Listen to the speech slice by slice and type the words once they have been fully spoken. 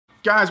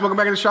Guys, welcome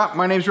back to the shop.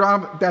 My name's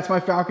Rob. That's my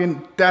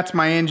Falcon. That's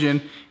my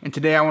engine. And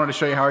today I wanted to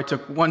show you how I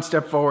took one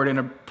step forward and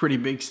a pretty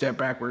big step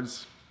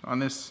backwards on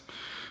this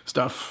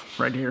stuff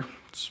right here.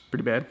 It's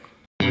pretty bad.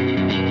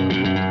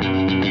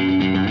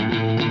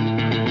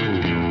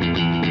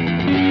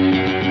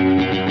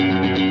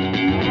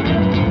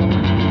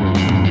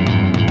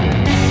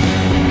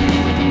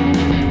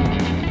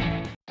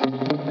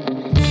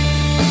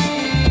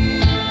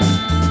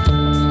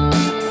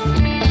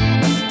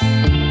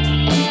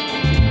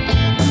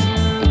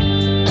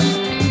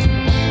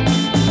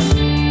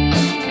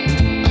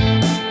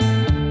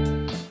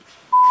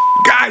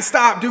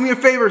 Stop, do me a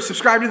favor,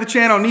 subscribe to the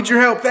channel, need your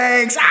help,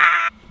 thanks.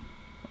 Ah!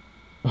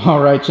 All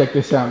right, check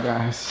this out,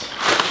 guys.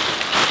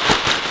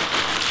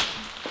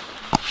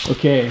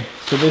 Okay,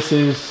 so this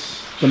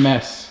is the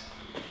mess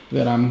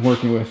that I'm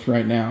working with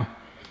right now.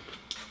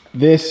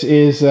 This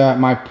is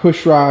my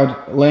push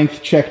rod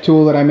length check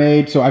tool that I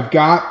made. So I've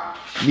got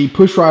the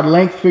push rod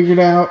length figured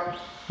out,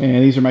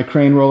 and these are my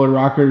crane roller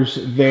rockers.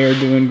 They're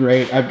doing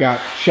great. I've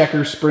got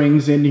checker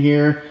springs in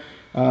here,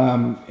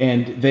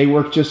 and they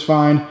work just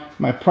fine.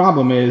 My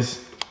problem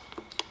is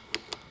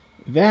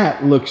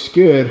that looks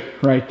good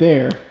right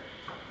there,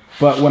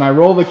 but when I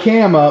roll the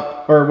cam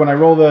up, or when I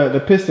roll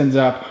the pistons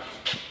up,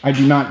 I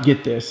do not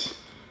get this.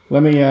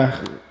 Let me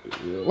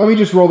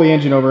just roll the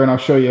engine over and I'll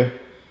show you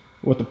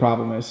what the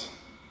problem is.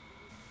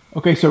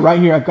 Okay, so right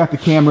here I've got the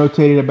cam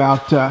rotated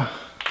about a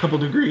couple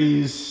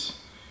degrees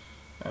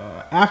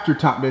after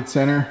top dead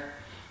center,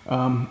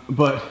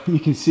 but you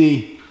can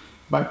see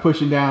by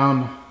pushing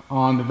down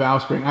on the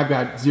valve spring, I've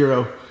got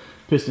zero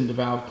piston to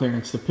valve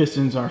clearance. The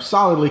pistons are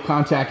solidly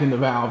contacting the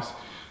valves,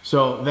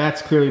 so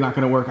that's clearly not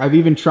going to work. I've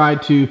even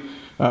tried to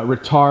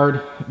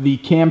retard the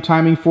cam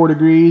timing 4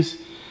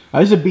 degrees.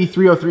 This is a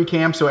B303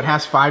 cam, so it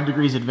has 5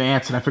 degrees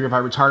advanced, and I figure if I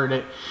retarded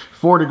it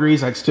 4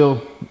 degrees,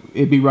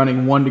 it'd be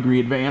running 1 degree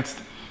advanced.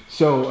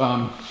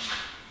 So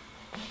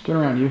turn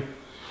around, you.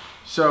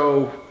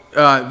 So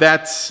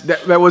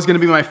that was going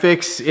to be my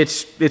fix.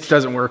 It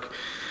doesn't work.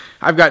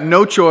 I've got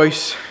no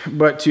choice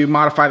but to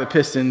modify the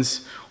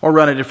pistons or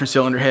run a different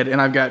cylinder head,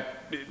 and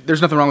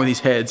there's nothing wrong with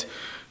these heads.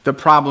 The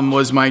problem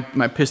was my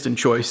piston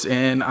choice,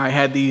 and I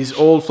had these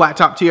old flat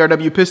top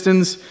TRW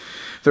pistons.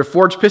 They're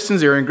forged pistons,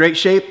 they're in great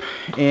shape,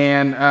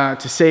 and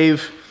to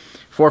save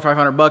 $400 or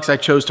 $500, I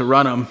chose to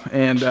run them,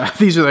 and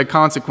these are the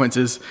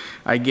consequences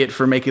I get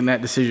for making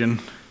that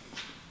decision.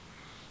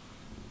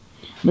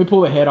 Let me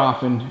pull the head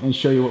off and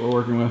show you what we're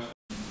working with.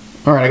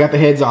 All right, I got the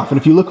heads off, and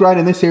if you look right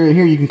in this area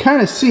here, you can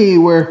kind of see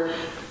where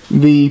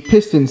the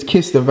pistons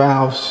kiss the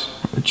valves,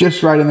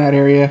 just right in that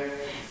area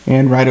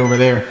and right over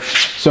there.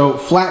 So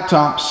flat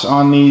tops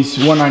on these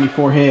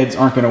 194 heads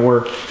aren't going to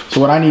work. So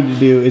what I need to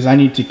do is I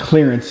need to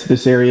clearance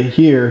this area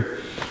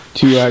here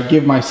to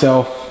give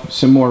myself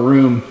some more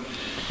room.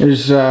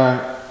 There's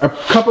a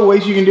couple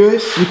ways you can do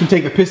this. You can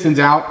take the pistons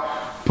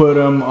out, put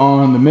them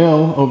on the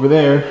mill over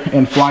there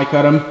and fly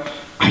cut them.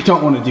 I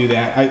don't want to do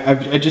that.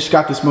 I just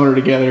got this motor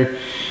together.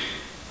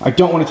 I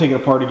don't want to take it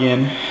apart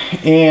again,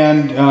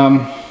 and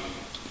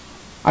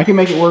I can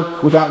make it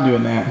work without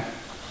doing that.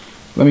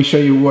 Let me show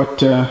you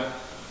what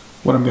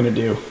I'm going to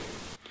do.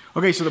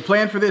 Okay, so the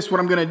plan for this, what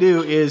I'm going to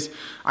do is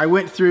I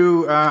went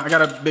through, I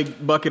got a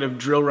big bucket of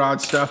drill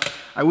rod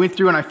stuff. I went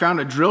through and I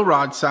found a drill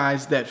rod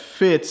size that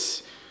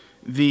fits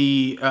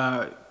the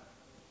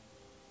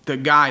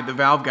guide, the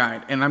valve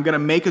guide, and I'm going to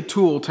make a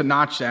tool to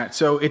notch that.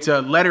 So it's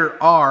a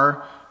letter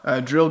R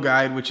drill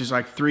guide, which is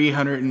like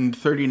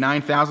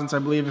 339 thousandths, I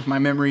believe, if my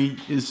memory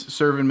is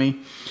serving me.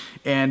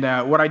 And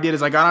what I did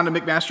is I got onto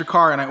McMaster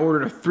Car and I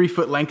ordered a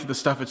 3-foot length of the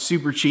stuff. It's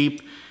super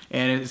cheap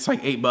and it's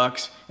like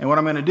 $8. And what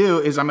I'm going to do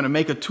is I'm going to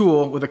make a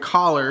tool with a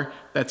collar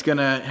that's going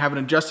to have an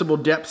adjustable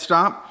depth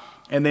stop,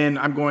 and then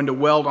I'm going to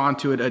weld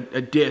onto it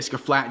a disc, a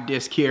flat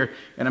disc here,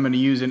 and I'm going to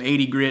use an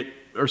 80 grit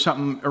or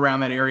something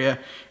around that area,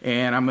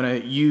 and I'm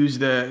going to use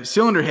the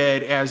cylinder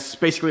head as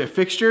basically a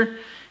fixture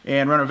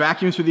and run a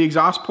vacuum through the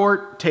exhaust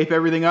port, tape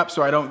everything up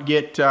so I don't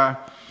get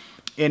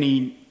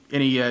any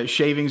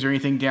shavings or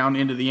anything down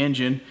into the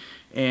engine,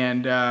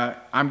 and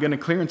I'm going to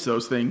clearance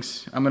those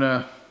things. I'm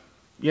going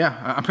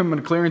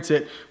to clearance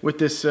it with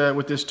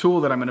this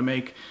tool that I'm going to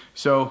make.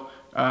 So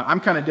I'm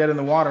kind of dead in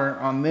the water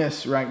on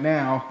this right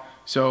now,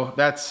 so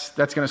that's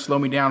going to slow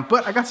me down.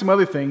 But I got some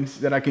other things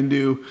that I can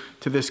do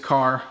to this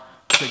car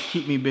to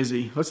keep me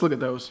busy. Let's look at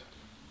those.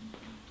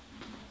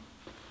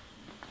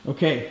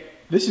 Okay,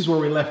 this is where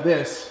we left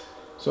this.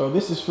 So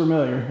this is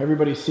familiar.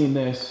 Everybody's seen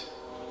this.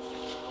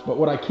 But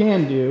what I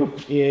can do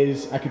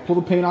is I can pull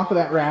the paint off of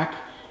that rack,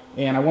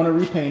 and I want to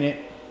repaint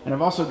it. And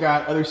I've also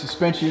got other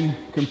suspension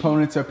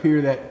components up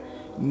here that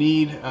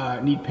need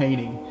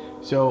painting.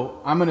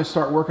 So I'm going to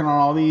start working on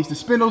all these. The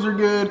spindles are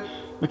good.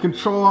 The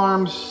control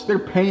arms, they're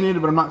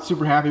painted, but I'm not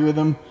super happy with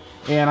them.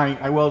 And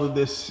I welded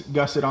this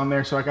gusset on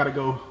there, so I got to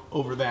go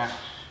over that.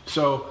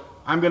 So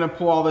I'm going to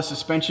pull all the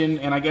suspension,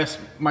 and I guess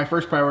my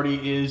first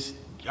priority is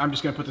I'm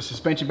just going to put the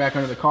suspension back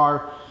under the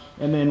car,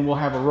 and then we'll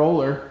have a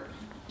roller.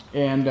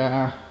 And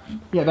yeah,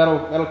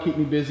 that'll keep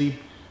me busy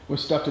with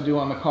stuff to do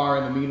on the car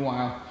in the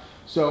meanwhile.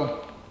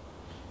 So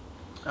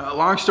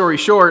Long story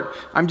short,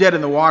 I'm dead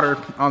in the water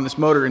on this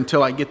motor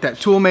until I get that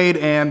tool made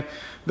and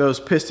those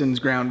pistons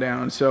ground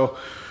down. So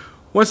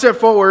one step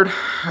forward,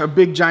 a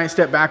big giant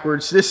step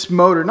backwards. This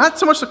motor, not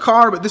so much the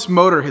car, but this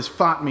motor has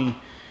fought me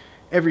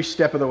every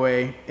step of the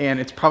way, and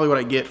it's probably what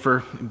I get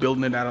for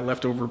building it out of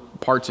leftover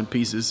parts and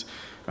pieces.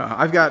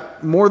 I've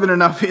got more than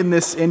enough in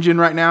this engine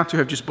right now to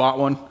have just bought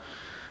one,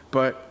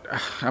 but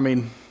I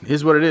mean, it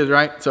is what it is,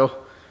 right? So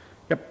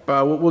yep,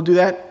 we'll do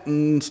that,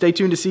 and stay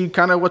tuned to see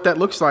kind of what that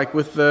looks like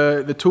with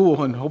the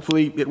tool, and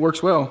hopefully it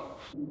works well.